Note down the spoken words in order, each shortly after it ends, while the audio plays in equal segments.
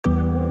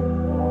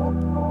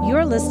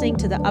You're listening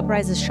to the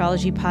Uprise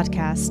Astrology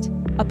Podcast,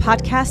 a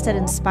podcast that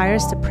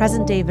inspires the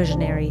present-day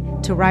visionary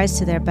to rise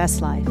to their best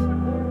life.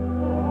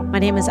 My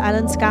name is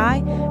Island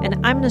Sky,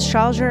 and I'm an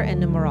astrologer and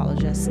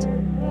numerologist.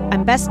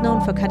 I'm best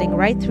known for cutting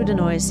right through the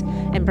noise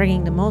and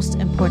bringing the most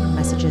important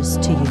messages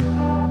to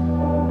you.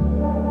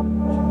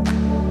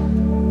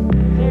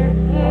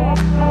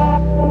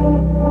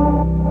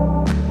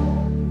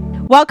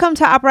 Welcome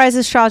to Uprise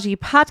Astrology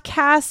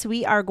Podcast.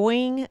 We are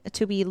going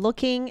to be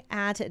looking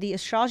at the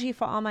astrology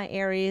for all my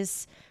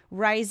Aries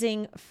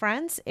rising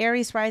friends,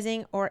 Aries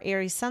rising or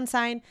Aries sun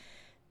sign.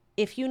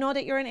 If you know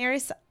that you're an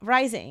Aries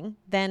rising,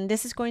 then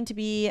this is going to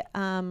be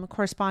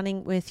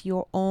corresponding with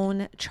your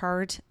own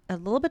chart a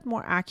little bit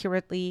more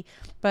accurately,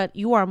 but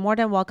you are more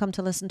than welcome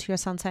to listen to your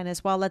sun sign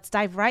as well. Let's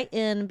dive right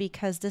in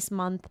because this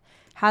month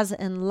has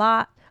a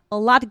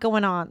lot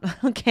going on,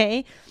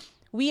 okay?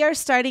 We are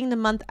starting the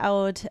month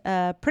out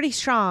pretty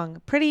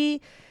strong, pretty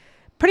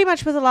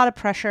much with a lot of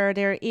pressure.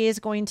 There is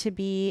going to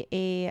be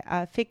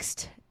a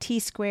fixed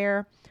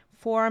T-square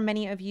for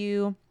many of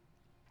you.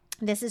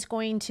 This is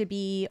going to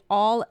be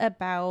all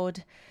about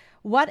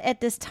what at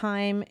this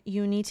time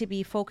you need to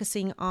be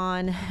focusing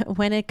on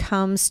when it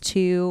comes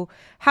to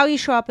how you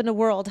show up in the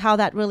world, how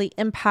that really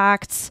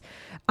impacts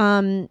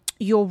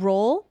your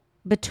role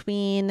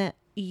between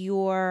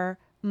your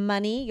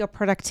money, your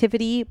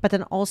productivity, but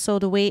then also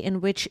the way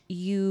in which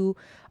you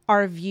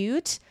are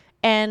viewed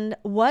and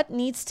what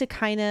needs to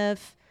kind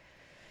of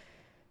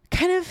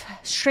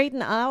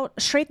straighten out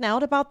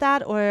about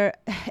that, or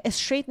a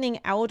straightening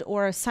out,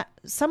 or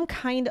some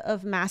kind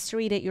of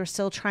mastery that you're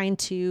still trying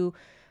to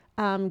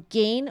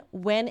gain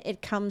when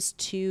it comes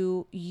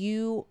to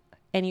you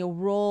and your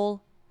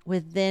role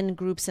within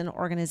groups and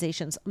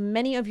organizations.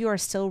 Many of you are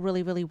still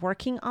really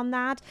working on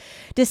that.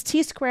 This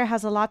T-square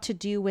has a lot to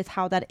do with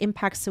how that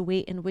impacts the way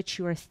in which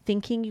you are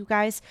thinking, you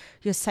guys,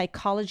 your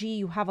psychology.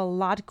 You have a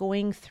lot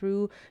going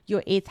through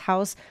your 8th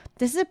house.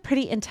 This is a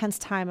pretty intense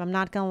time. I'm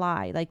not going to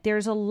lie. Like,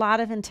 there's a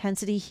lot of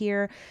intensity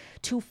here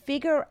to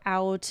figure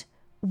out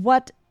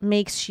what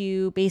makes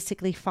you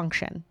basically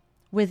function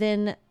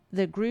within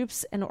the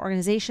groups and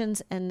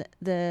organizations and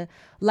the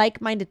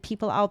like-minded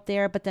people out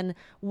there, but then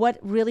what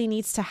really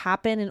needs to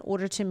happen in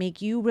order to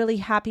make you really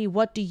happy?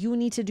 What do you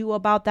need to do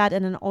about that?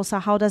 And then also,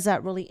 how does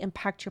that really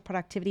impact your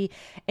productivity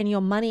and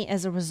your money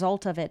as a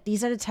result of it?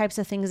 These are the types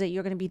of things that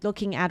you're going to be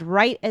looking at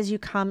right as you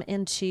come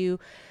into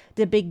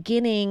the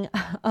beginning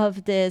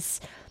of this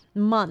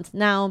month.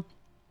 Now,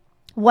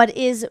 what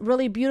is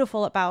really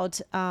beautiful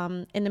about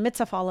in the midst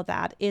of all of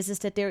that is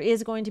that there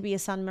is going to be a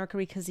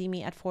Sun-Mercury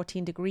cazimi at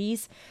 14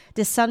 degrees.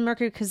 The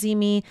Sun-Mercury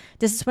cazimi,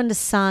 this is when the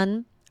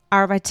sun,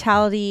 our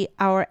vitality,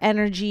 our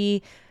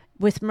energy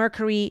with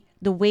Mercury,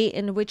 the way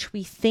in which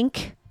we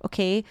think,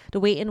 okay, the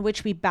way in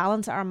which we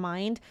balance our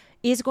mind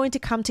is going to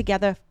come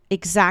together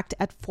exact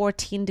at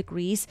 14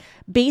 degrees,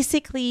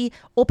 basically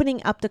opening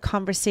up the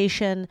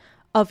conversation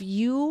of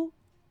you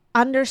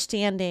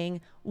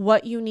understanding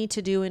what you need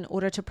to do in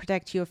order to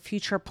protect your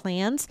future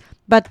plans,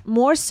 but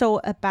more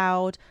so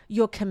about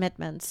your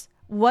commitments.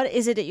 What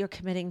is it that you're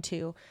committing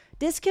to?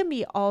 This can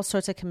be all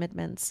sorts of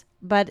commitments,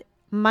 but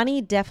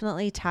money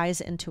definitely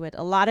ties into it.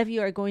 A lot of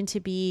you are going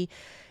to be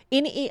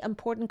in an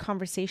important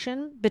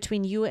conversation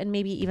between you and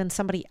maybe even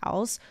somebody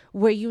else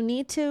where you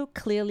need to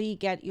clearly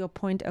get your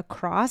point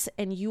across,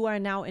 and you are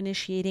now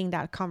initiating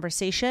that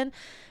conversation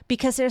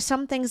because there's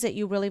some things that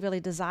you really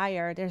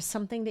desire. There's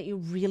something that you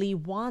really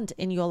want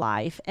in your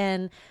life,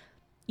 and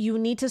you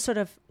need to sort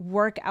of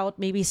work out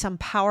maybe some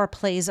power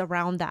plays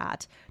around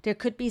that. There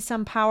could be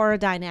some power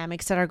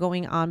dynamics that are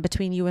going on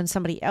between you and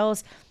somebody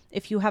else.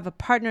 If you have a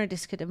partner,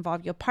 this could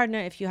involve your partner.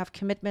 If you have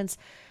commitments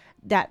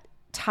that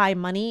tie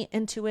money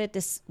into it,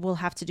 this will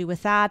have to do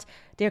with that.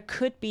 There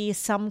could be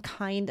some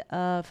kind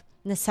of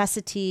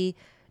necessity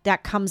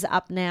that comes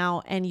up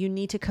now, and you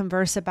need to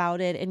converse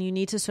about it, and you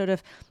need to sort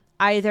of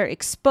either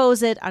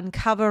expose it,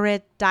 uncover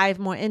it, dive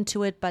more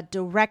into it, but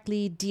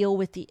directly deal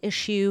with the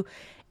issue,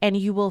 and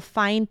you will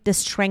find the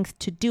strength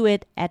to do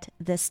it at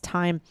this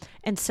time.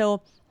 And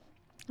so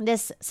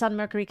this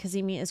Sun-Mercury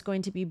cazimi is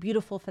going to be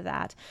beautiful for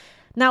that.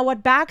 Now,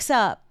 what backs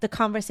up the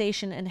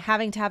conversation and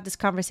having to have this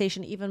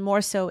conversation even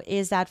more so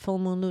is that full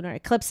moon lunar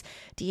eclipse.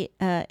 The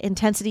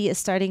intensity is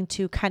starting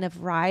to kind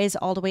of rise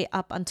all the way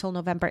up until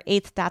November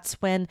 8th. That's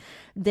when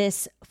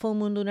this full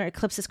moon lunar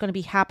eclipse is going to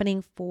be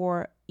happening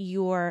for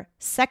your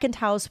 2nd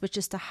house, which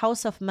is the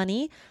house of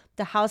money,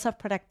 the house of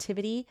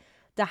productivity,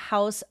 the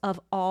house of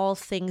all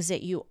things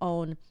that you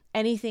own,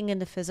 anything in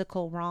the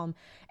physical realm.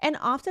 And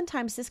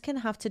oftentimes this can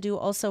have to do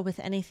also with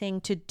anything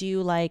to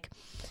do like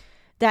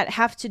that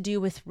have to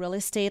do with real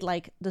estate,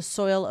 like the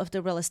soil of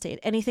the real estate,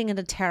 anything in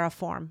the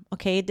terraform.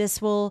 Okay,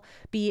 this will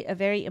be a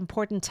very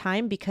important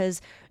time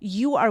because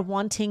you are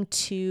wanting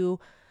to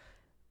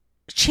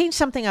change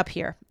something up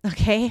here,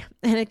 okay?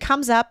 And it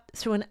comes up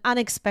through an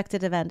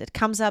unexpected event. It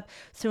comes up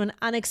through an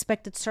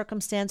unexpected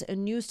circumstance, a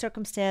new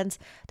circumstance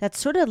that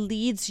sort of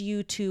leads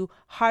you to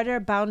harder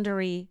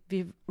boundary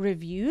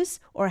reviews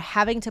or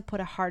having to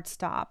put a hard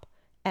stop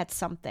at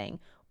something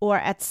or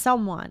at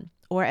someone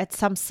or at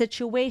some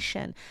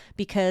situation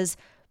because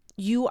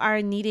you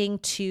are needing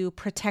to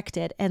protect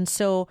it. And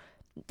so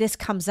this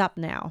comes up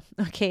now,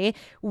 okay?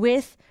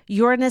 With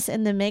Uranus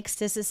in the mix,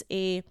 this is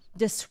a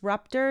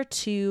disruptor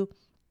to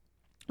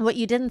what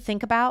you didn't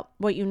think about,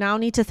 what you now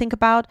need to think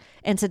about.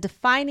 And it's a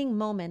defining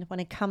moment when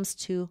it comes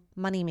to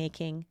money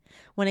making,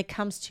 when it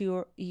comes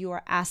to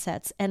your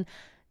assets. And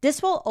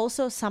this will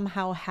also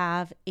somehow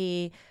have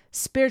a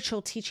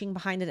spiritual teaching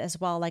behind it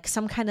as well, like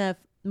some kind of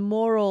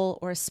moral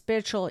or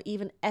spiritual,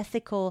 even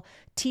ethical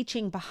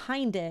teaching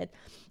behind it.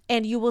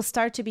 And you will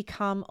start to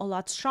become a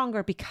lot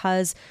stronger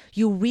because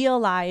you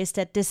realize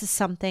that this is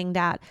something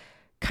that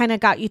kind of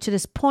got you to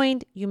this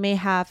point. You may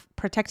have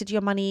protected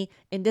your money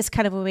in this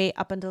kind of a way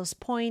up until this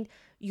point,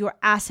 your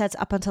assets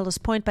up until this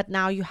point, but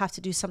now you have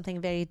to do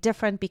something very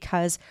different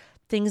because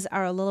things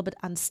are a little bit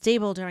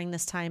unstable during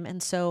this time.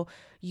 And so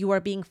you are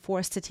being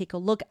forced to take a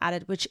look at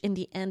it, which in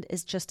the end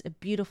is just a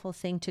beautiful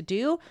thing to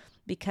do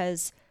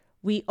because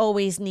we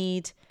always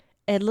need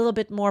a little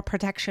bit more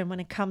protection when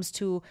it comes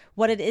to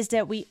what it is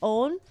that we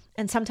own.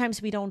 And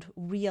sometimes we don't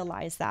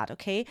realize that,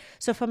 okay?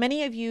 So for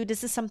many of you,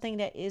 this is something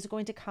that is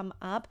going to come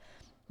up.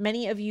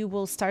 Many of you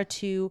will start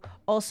to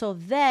also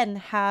then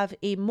have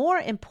a more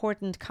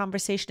important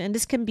conversation. And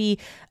this can be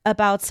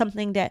about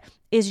something that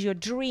is your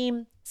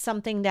dream,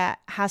 something that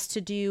has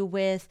to do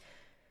with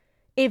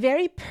a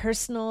very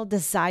personal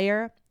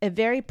desire, a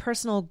very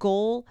personal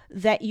goal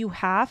that you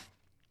have.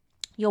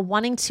 You're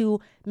wanting to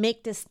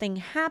make this thing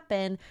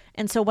happen.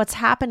 And so what's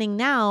happening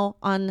now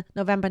on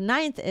November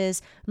 9th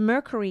is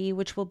Mercury,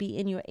 which will be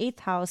in your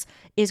 8th house,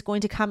 is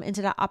going to come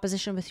into that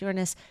opposition with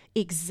Uranus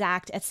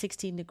exact at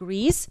 16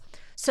 degrees.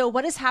 So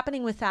what is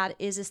happening with that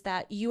is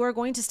that you are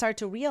going to start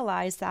to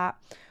realize that,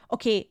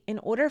 okay, in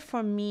order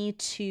for me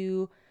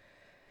to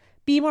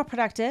be more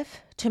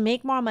productive, to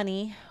make more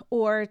money,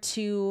 or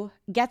to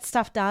get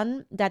stuff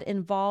done that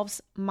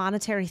involves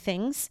monetary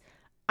things,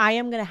 I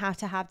am going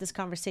to have this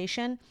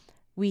conversation.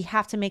 We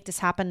have to make this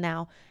happen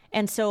now.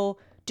 And so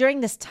during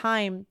this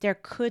time, there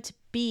could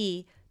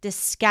be this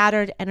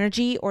scattered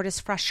energy or this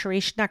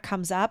frustration that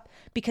comes up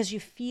because you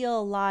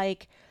feel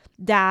like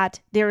that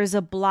there is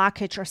a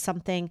blockage or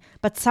something,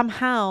 but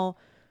somehow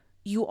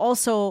you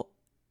also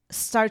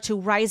start to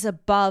rise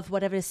above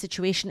whatever the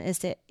situation is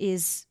that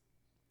is,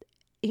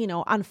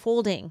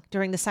 unfolding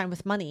during this time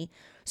with money.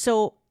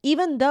 So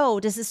even though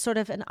this is sort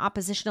of an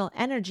oppositional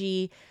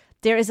energy,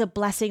 there is a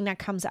blessing that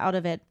comes out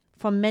of it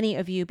for many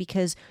of you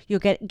because you're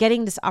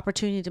getting this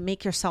opportunity to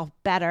make yourself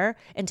better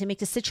and to make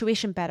the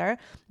situation better.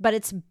 But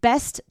it's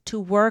best to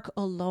work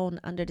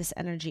alone under this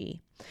energy.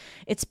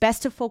 It's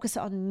best to focus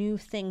on new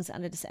things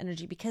under this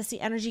energy because the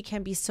energy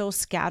can be so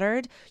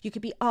scattered. You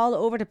could be all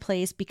over the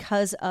place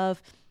because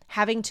of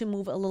having to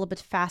move a little bit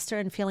faster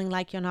and feeling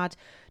like you're not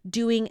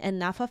doing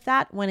enough of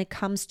that when it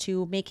comes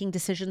to making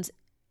decisions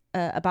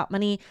about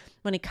money,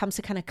 when it comes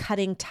to kind of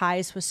cutting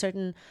ties with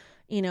certain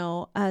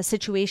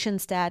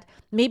situations that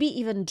maybe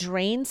even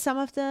drain some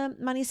of the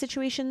money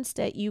situations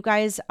that you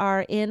guys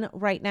are in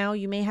right now.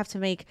 You may have to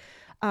make,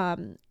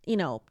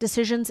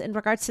 decisions in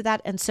regards to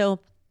that. And so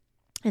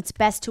it's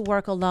best to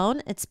work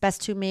alone. It's best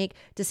to make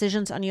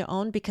decisions on your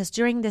own because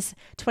during this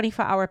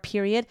 24-hour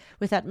period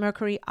with that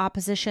Mercury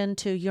opposition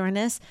to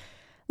Uranus,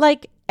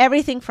 like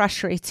everything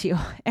frustrates you.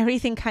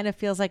 Everything kind of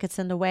feels like it's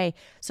in the way.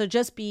 So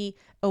just be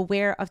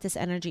aware of this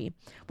energy.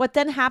 What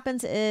then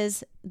happens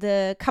is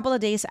the couple of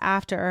days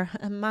after,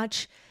 a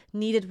much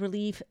needed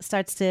relief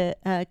starts to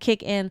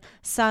kick in.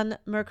 Sun,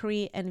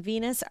 Mercury, and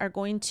Venus are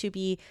going to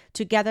be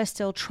together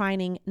still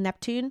trining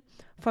Neptune.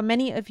 For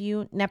many of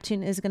you,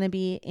 Neptune is going to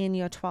be in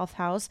your 12th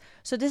house.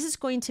 So this is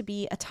going to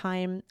be a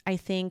time, I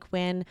think,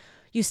 when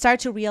you start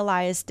to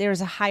realize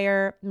there's a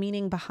higher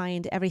meaning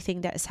behind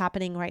everything that is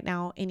happening right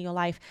now in your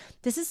life.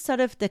 This is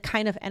sort of the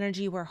kind of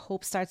energy where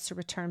hope starts to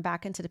return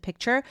back into the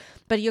picture,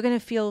 but you're going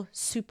to feel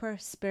super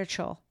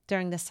spiritual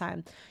during this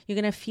time. You're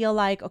going to feel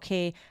like,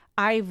 okay,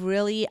 I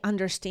really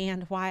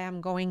understand why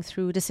I'm going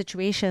through the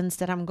situations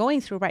that I'm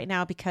going through right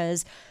now,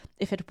 because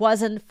if it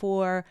wasn't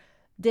for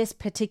this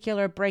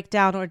particular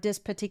breakdown or this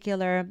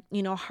particular,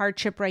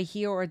 hardship right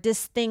here, or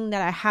this thing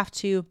that I have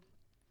to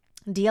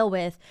deal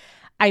with,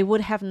 I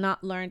would have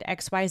not learned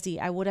XYZ.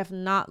 I would have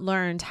not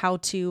learned how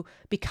to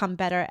become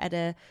better at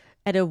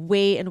a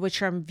way in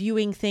which I'm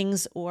viewing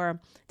things, or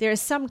there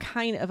is some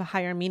kind of a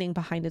higher meaning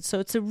behind it. So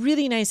it's a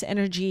really nice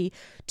energy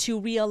to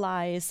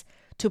realize,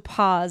 to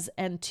pause,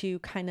 and to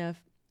kind of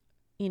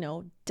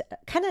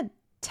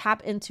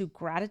tap into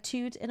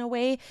gratitude in a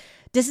way.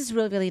 This is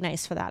really, really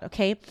nice for that.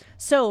 Okay.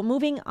 So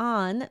moving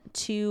on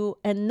to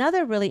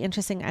another really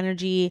interesting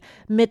energy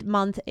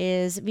mid-month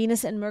is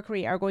Venus and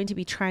Mercury are going to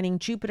be trining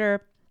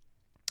Jupiter.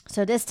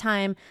 So this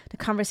time the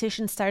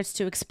conversation starts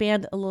to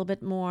expand a little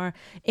bit more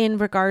in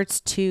regards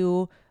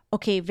to,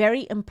 okay,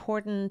 very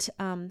important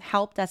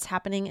help that's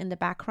happening in the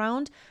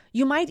background.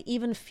 You might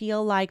even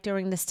feel like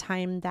during this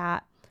time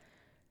that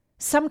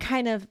some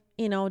kind of,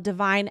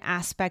 divine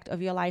aspect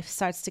of your life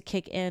starts to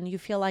kick in. You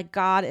feel like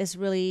God is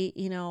really,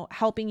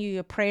 helping you.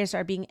 Your prayers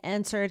are being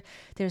answered.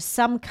 There's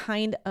some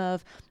kind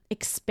of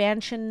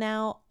expansion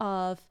now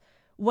of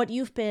what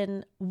you've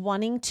been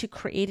wanting to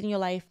create in your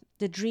life,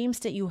 the dreams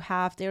that you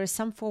have. There is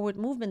some forward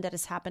movement that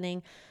is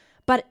happening,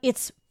 but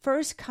it's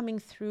first coming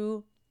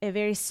through a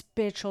very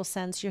spiritual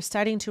sense. You're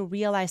starting to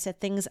realize that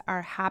things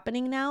are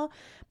happening now,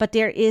 but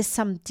there is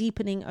some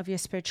deepening of your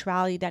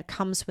spirituality that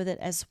comes with it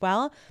as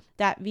well.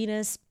 That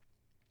Venus,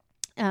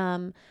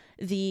 that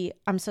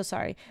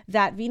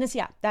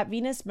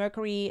Venus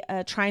Mercury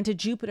trine to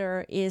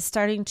Jupiter is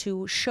starting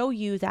to show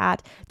you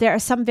that there are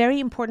some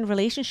very important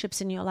relationships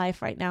in your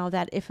life right now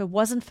that if it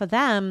wasn't for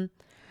them,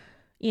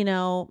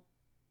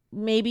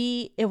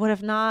 maybe it would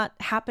have not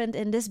happened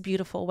in this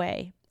beautiful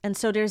way. And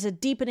so there's a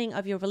deepening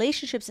of your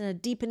relationships and a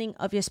deepening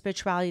of your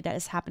spirituality that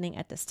is happening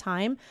at this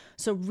time.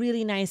 So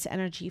really nice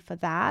energy for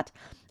that.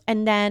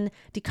 And then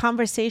the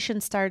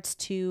conversation starts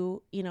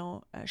to,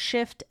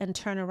 shift and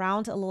turn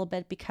around a little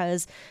bit,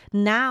 because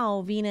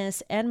now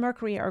Venus and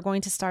Mercury are going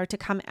to start to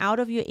come out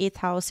of your 8th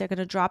house. They're going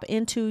to drop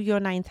into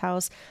your 9th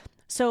house.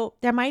 So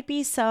there might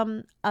be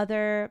some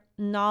other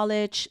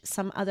knowledge,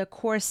 some other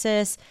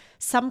courses,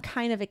 some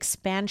kind of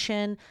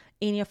expansion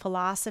in your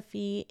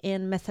philosophy,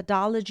 in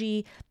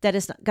methodology that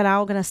is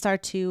now going to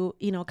start to,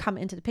 come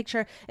into the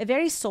picture. A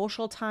very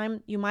social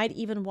time. You might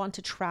even want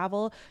to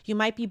travel. You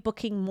might be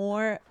booking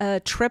more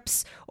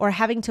trips or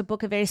having to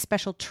book a very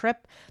special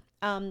trip.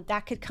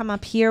 That could come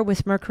up here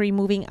with Mercury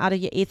moving out of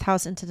your 8th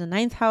house into the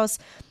 9th house.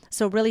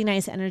 So really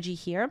nice energy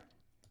here.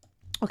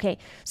 Okay,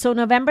 so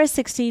November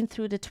 16th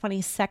through the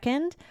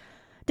 22nd.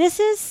 This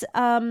is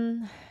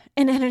an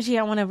energy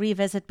I want to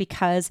revisit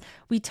because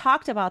we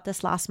talked about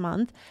this last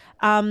month.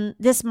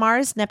 This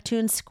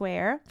Mars-Neptune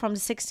square from the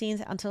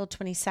 16th until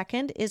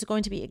 22nd is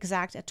going to be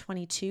exact at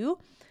 22.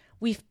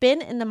 We've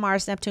been in the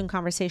Mars-Neptune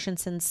conversation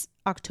since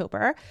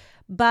October,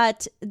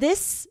 but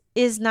this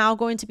is now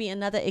going to be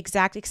another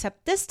exact,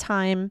 except this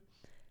time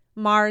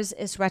Mars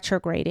is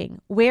retrograding.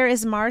 Where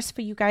is Mars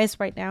for you guys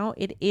right now?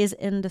 It is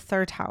in the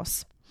 3rd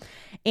house.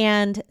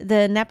 And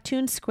the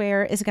Neptune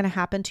square is going to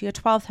happen to your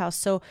 12th house.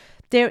 So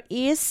there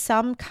is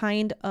some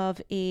kind of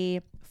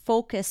a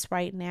focus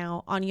right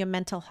now on your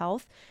mental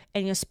health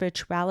and your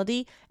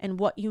spirituality and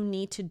what you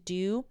need to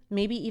do,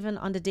 maybe even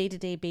on the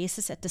day-to-day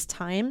basis at this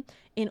time,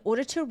 in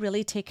order to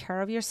really take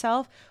care of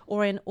yourself,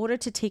 or in order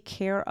to take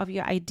care of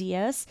your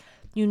ideas.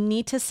 You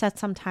need to set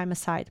some time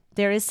aside.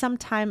 There is some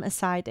time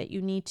aside that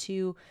you need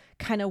to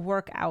kind of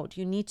work out.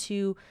 You need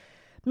to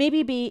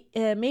maybe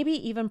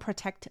even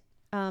protect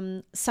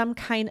some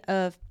kind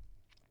of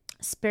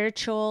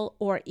spiritual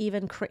or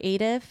even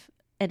creative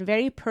and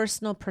very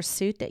personal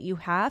pursuit that you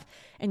have,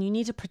 and you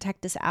need to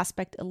protect this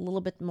aspect a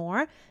little bit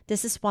more.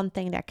 This is one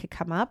thing that could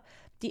come up.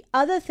 The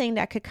other thing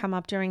that could come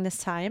up during this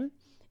time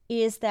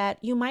is that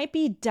you might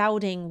be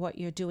doubting what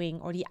you're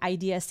doing or the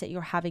ideas that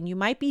you're having. You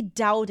might be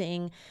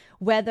doubting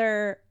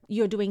whether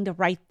you're doing the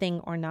right thing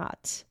or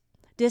not.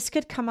 This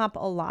could come up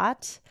a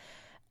lot.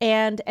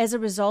 And as a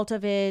result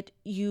of it,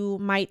 you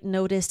might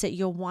notice that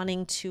you're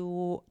wanting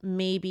to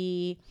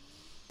maybe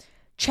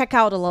check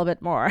out a little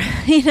bit more,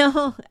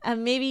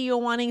 and maybe you're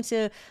wanting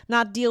to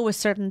not deal with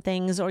certain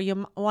things, or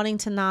you're wanting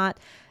to not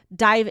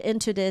dive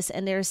into this.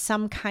 And there's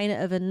some kind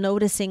of a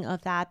noticing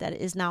of that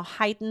is now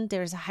heightened.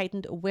 There's a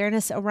heightened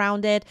awareness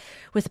around it.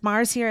 With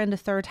Mars here in the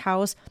 3rd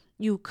house,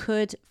 you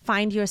could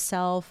find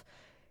yourself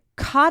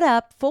caught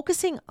up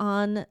focusing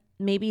on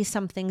maybe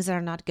some things that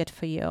are not good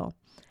for you.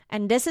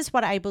 And this is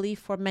what I believe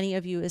for many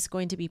of you is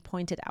going to be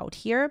pointed out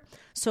here.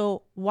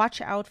 So watch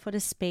out for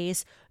the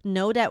space.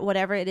 Know that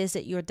whatever it is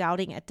that you're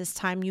doubting at this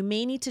time, you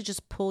may need to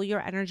just pull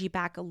your energy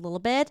back a little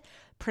bit,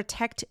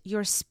 protect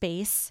your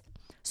space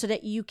so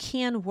that you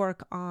can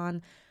work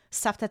on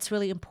stuff that's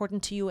really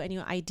important to you and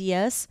your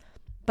ideas,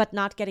 but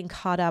not getting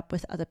caught up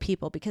with other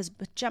people. Because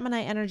with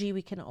Gemini energy,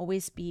 we can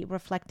always be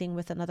reflecting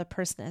with another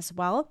person as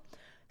well.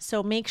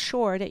 So make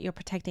sure that you're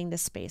protecting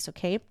this space,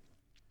 okay?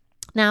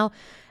 Now,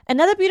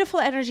 another beautiful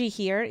energy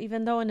here,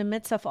 even though in the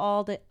midst of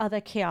all the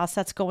other chaos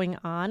that's going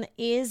on,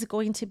 is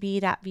going to be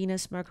that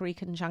Venus-Mercury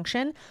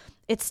conjunction.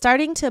 It's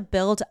starting to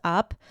build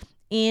up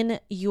in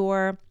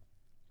your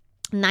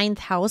 9th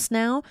house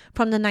now,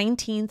 from the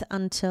 19th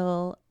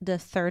until the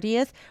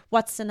 30th.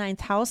 What's the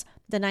 9th house?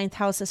 The 9th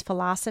house is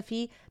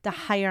philosophy, the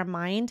higher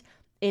mind.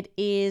 It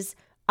is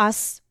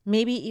us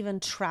maybe even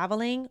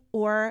traveling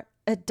or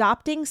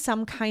adopting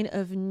some kind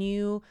of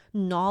new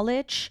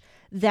knowledge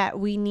that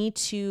we need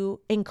to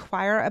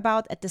inquire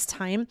about at this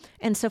time.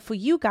 And so for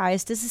you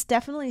guys, this is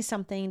definitely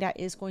something that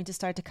is going to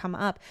start to come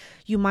up.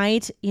 You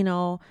might,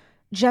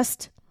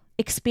 just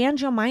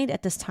expand your mind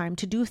at this time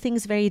to do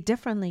things very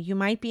differently. You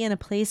might be in a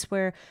place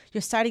where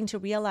you're starting to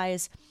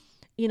realize,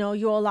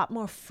 you're a lot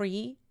more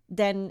free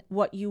than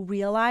what you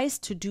realize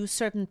to do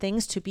certain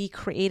things, to be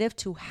creative,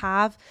 to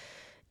have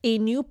a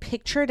new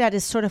picture that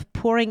is sort of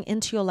pouring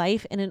into your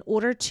life. And in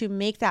order to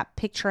make that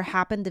picture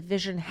happen, the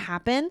vision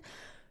happen,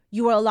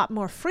 you are a lot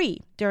more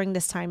free during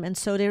this time. And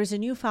so there's a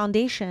new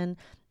foundation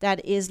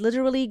that is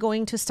literally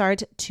going to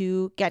start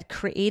to get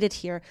created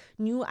here.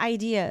 New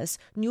ideas,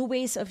 new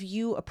ways of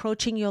you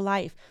approaching your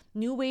life,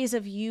 new ways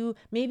of you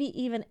maybe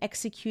even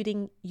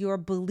executing your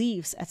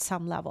beliefs at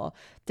some level.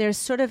 There's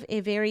sort of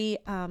a very,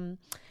 I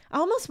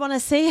almost want to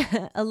say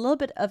a little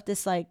bit of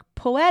this like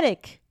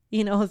poetic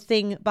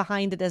thing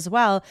behind it as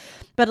well.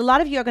 But a lot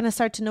of you are going to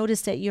start to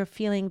notice that you're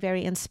feeling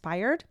very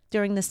inspired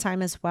during this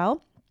time as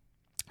well.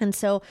 And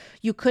so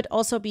you could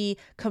also be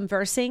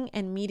conversing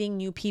and meeting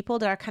new people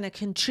that are kind of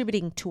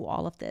contributing to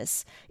all of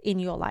this in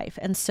your life.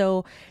 And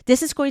so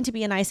this is going to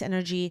be a nice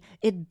energy.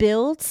 It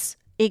builds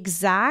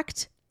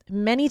exact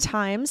many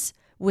times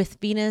with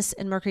Venus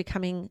and Mercury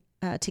coming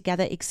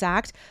together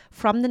exact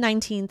from the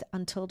 19th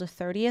until the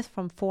 30th,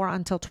 from 4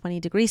 until 20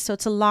 degrees. So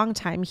it's a long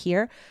time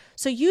here.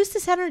 So use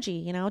this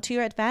energy, to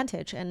your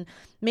advantage and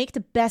make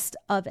the best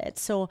of it.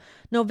 So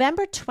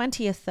November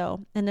 20th,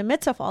 though, in the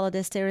midst of all of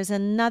this, there is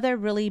another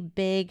really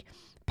big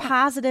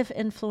positive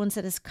influence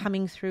that is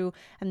coming through.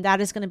 And that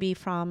is going to be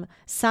from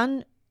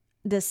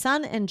the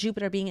Sun and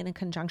Jupiter being in a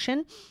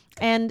conjunction.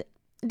 And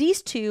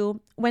these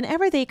two,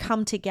 whenever they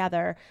come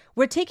together,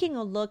 we're taking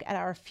a look at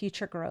our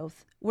future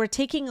growth. We're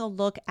taking a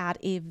look at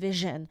a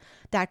vision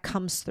that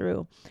comes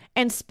through.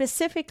 And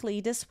specifically,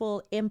 this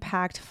will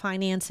impact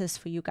finances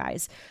for you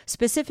guys.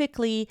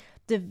 Specifically,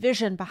 the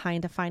vision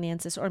behind the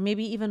finances, or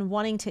maybe even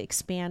wanting to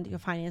expand your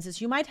finances.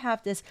 You might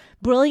have this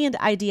brilliant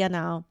idea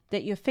now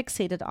that you're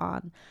fixated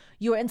on.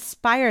 You're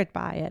inspired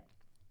by it.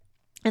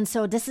 And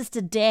so this is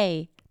the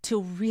day to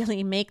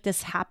really make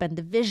this happen,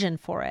 the vision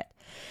for it.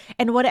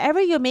 And whatever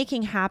you're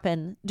making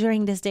happen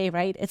during this day,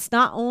 right? It's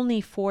not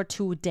only for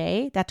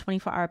today, that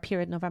 24-hour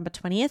period, November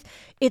 20th.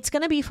 It's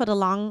going to be for the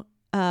long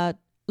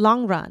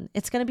run.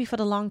 It's going to be for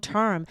the long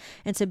term.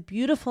 It's a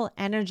beautiful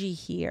energy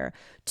here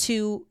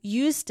to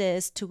use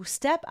this to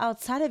step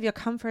outside of your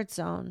comfort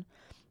zone.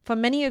 For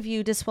many of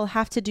you, this will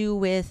have to do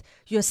with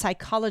your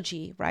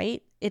psychology,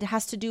 right? It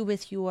has to do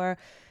with your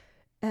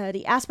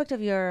the aspect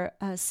of your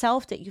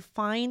self that you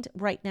find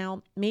right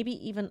now, maybe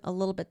even a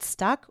little bit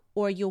stuck,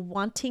 or you're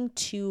wanting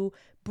to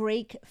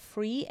break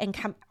free and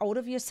come out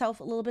of yourself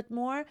a little bit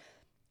more.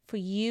 For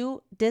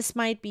you, this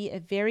might be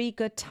a very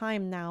good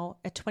time now,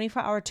 a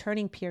 24-hour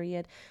turning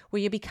period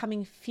where you're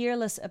becoming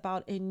fearless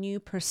about a new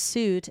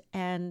pursuit,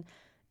 and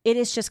it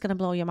is just going to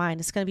blow your mind.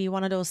 It's going to be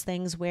one of those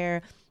things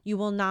where you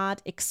will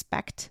not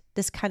expect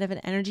this kind of an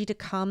energy to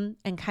come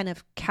and kind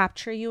of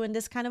capture you in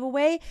this kind of a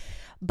way,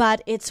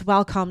 but it's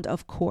welcomed,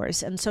 of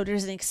course. And so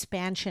there's an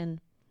expansion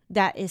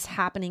that is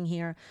happening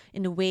here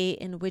in the way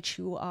in which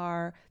you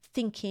are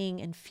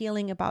thinking and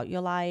feeling about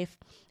your life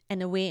and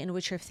the way in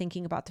which you're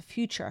thinking about the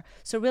future.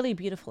 So really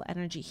beautiful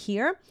energy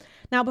here.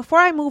 Now, before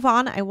I move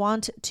on, I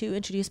want to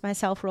introduce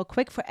myself real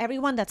quick for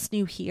everyone that's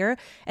new here,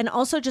 and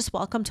also just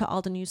welcome to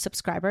all the new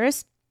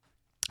subscribers.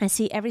 I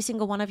see every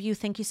single one of you.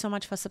 Thank you so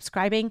much for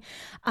subscribing.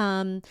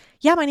 My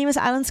name is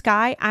Island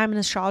Sky. I'm an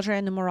astrologer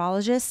and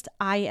numerologist.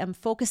 I am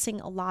focusing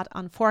a lot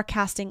on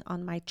forecasting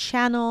on my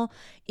channel.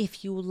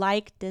 If you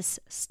like this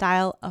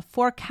style of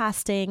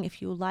forecasting,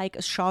 if you like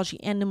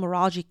astrology and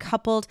numerology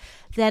coupled,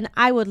 then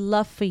I would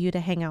love for you to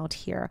hang out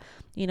here.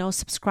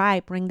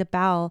 Subscribe, ring the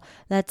bell.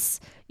 Let's,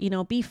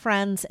 be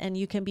friends, and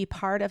you can be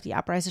part of the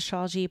Uprise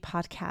Astrology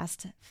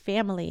podcast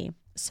family.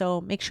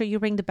 So make sure you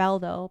ring the bell,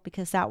 though,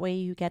 because that way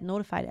you get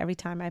notified every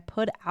time I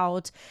put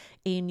out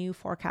a new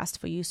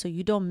forecast for you so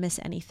you don't miss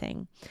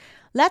anything.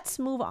 Let's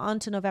move on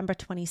to November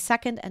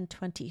 22nd and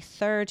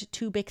 23rd,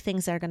 two big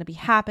things that are going to be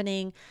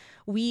happening.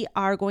 We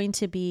are going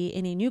to be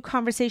in a new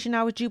conversation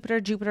now with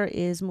Jupiter. Jupiter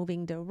is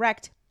moving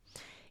direct.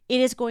 It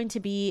is going to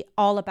be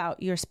all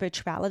about your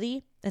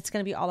spirituality. It's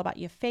going to be all about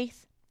your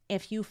faith.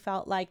 If you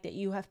felt like that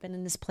you have been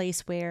in this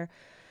place where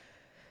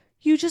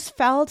you just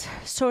felt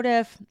sort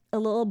of a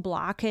little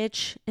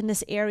blockage in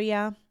this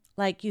area,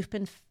 like you've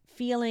been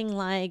feeling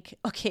like,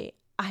 okay,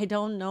 I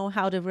don't know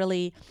how to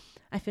really,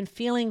 I've been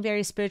feeling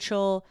very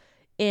spiritual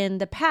in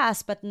the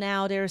past, but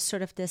now there's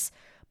sort of this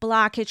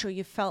blockage, or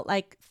you felt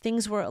like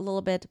things were a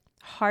little bit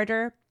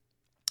harder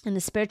in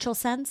the spiritual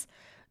sense.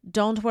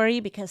 Don't worry,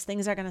 because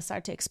things are going to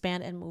start to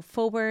expand and move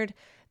forward.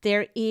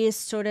 There is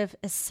sort of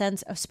a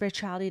sense of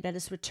spirituality that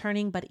is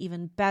returning, but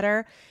even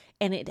better.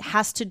 And it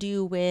has to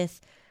do with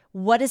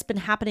what has been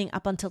happening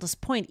up until this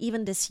point,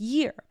 even this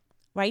year,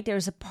 right?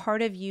 There's a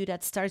part of you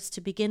that starts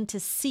to begin to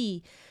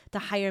see the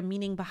higher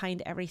meaning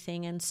behind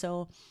everything. And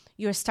so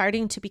you're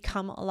starting to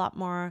become a lot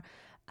more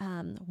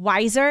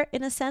wiser,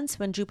 in a sense,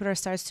 when Jupiter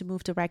starts to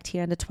move direct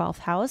here in the 12th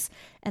house.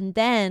 And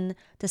then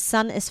the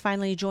Sun is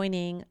finally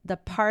joining the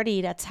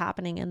party that's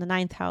happening in the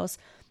 9th house.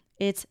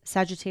 It's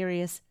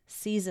Sagittarius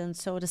season.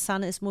 So the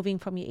Sun is moving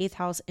from your 8th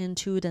house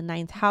into the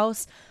 9th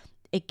house.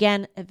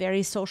 Again, a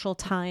very social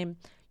time.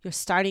 You're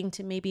starting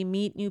to maybe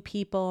meet new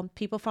people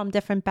from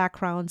different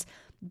backgrounds,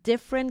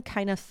 different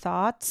kind of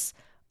thoughts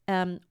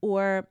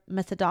or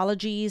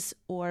methodologies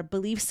or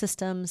belief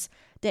systems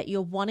that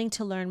you're wanting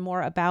to learn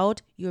more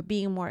about, you're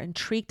being more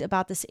intrigued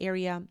about this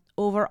area.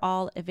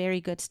 Overall, a very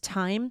good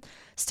time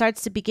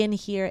starts to begin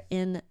here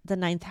in the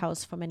 9th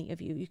house for many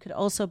of you. You could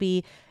also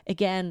be,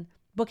 again,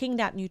 booking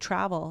that new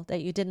travel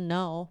that you didn't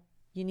know.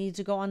 You need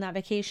to go on that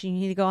vacation.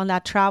 You need to go on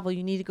that travel.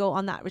 You need to go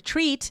on that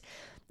retreat.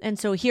 And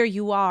so here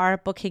you are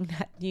booking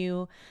that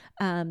new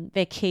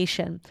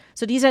vacation.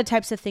 So these are the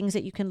types of things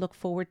that you can look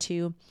forward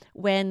to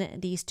when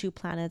these two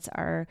planets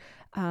are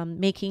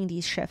making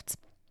these shifts.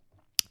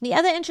 The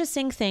other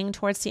interesting thing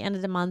towards the end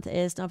of the month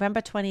is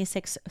November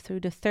 26th through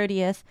the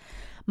 30th,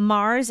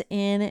 Mars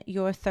in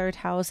your 3rd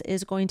house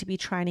is going to be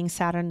trining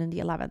Saturn in the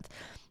 11th.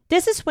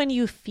 This is when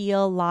you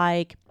feel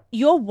like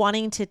you're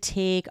wanting to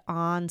take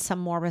on some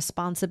more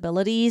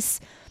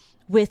responsibilities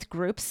with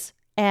groups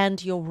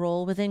and your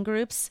role within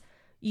groups.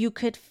 You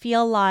could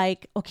feel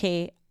like,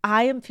 okay,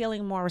 I am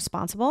feeling more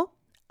responsible.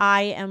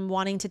 I am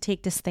wanting to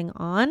take this thing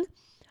on.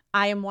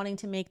 I am wanting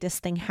to make this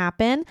thing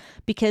happen,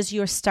 because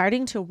you're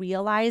starting to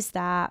realize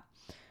that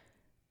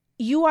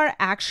you are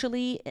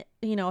actually,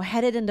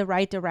 headed in the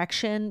right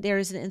direction. There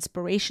is an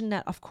inspiration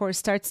that, of course,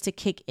 starts to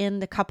kick in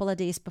the couple of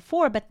days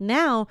before, but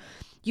now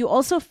you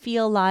also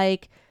feel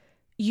like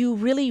you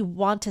really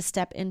want to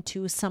step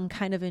into some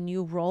kind of a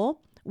new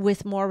role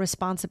with more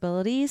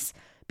responsibilities,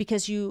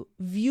 because you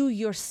view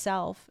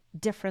yourself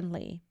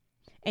differently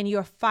and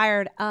you're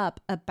fired up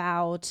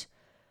about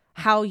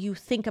how you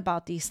think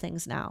about these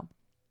things now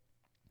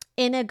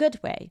in a good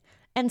way.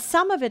 And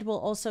some of it will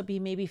also be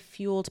maybe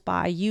fueled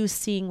by you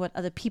seeing what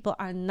other people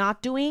are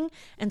not doing.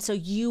 And so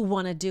you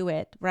want to do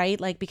it, right?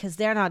 Like, because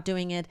they're not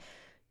doing it,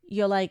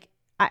 you're like,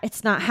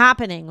 it's not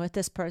happening with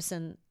this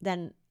person,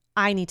 then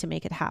I need to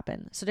make it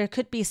happen. So there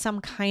could be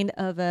some kind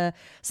of a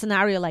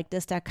scenario like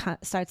this that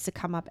starts to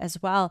come up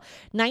as well.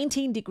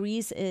 19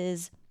 degrees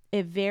is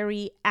a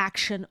very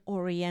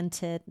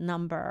action-oriented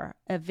number,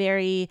 a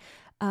very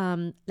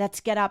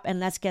let's get up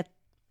and let's get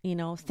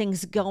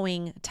things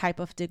going type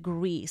of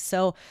degree.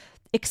 So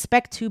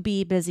expect to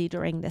be busy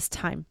during this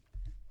time.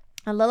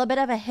 A little bit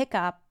of a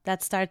hiccup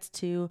that starts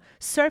to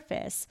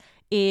surface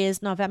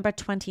is November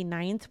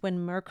 29th, when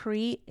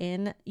Mercury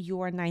in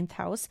your 9th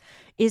house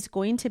is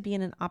going to be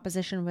in an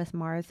opposition with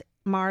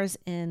Mars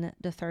in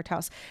the 3rd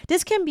house.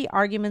 This can be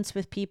arguments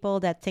with people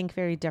that think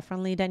very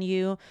differently than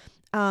you.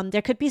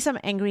 There could be some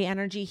angry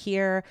energy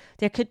here.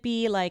 There could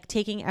be like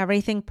taking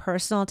everything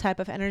personal type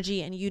of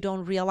energy, and you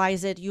don't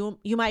realize it. You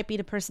might be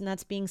the person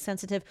that's being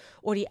sensitive,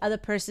 or the other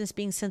person is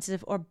being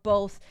sensitive, or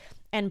both.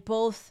 And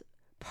both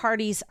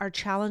parties are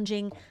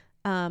challenging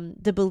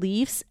the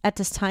beliefs at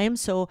this time.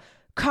 So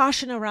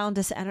caution around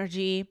this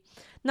energy.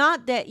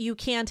 Not that you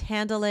can't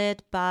handle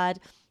it, but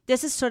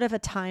this is sort of a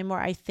time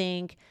where I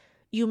think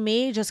you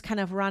may just kind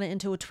of run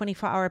into a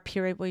 24-hour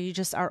period where you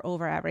just are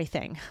over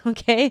everything,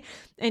 okay?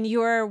 And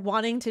you're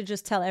wanting to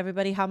just tell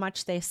everybody how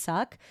much they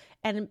suck,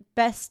 and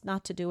best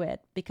not to do it,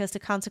 because the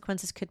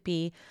consequences could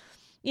be,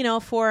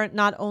 for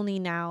not only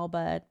now,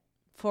 but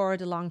for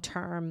the long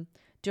term.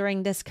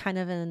 During this kind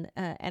of an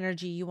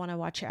energy, you want to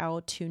watch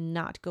out to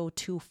not go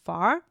too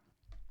far,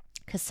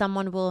 because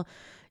someone will,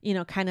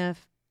 kind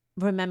of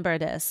remember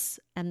this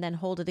and then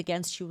hold it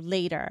against you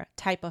later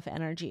type of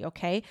energy.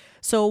 Okay.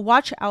 So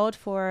watch out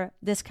for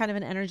this kind of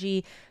an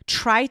energy.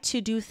 Try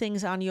to do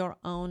things on your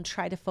own.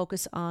 Try to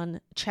focus on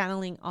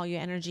channeling all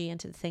your energy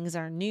into the things that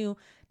are new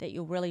that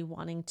you're really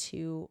wanting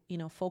to,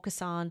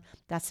 focus on.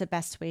 That's the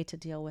best way to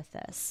deal with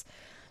this.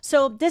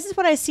 So this is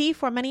what I see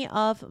for many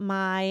of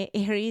my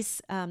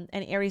Aries and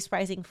Aries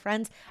rising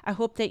friends. I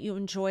hope that you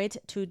enjoyed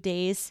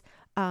today's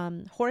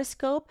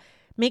horoscope.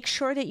 Make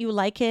sure that you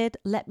like it.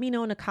 Let me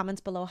know in the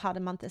comments below how the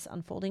month is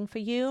unfolding for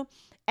you.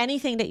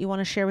 Anything that you want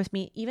to share with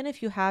me, even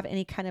if you have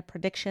any kind of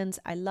predictions,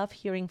 I love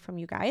hearing from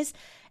you guys.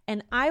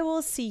 And I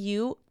will see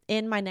you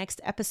in my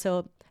next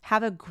episode.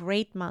 Have a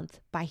great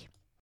month. Bye.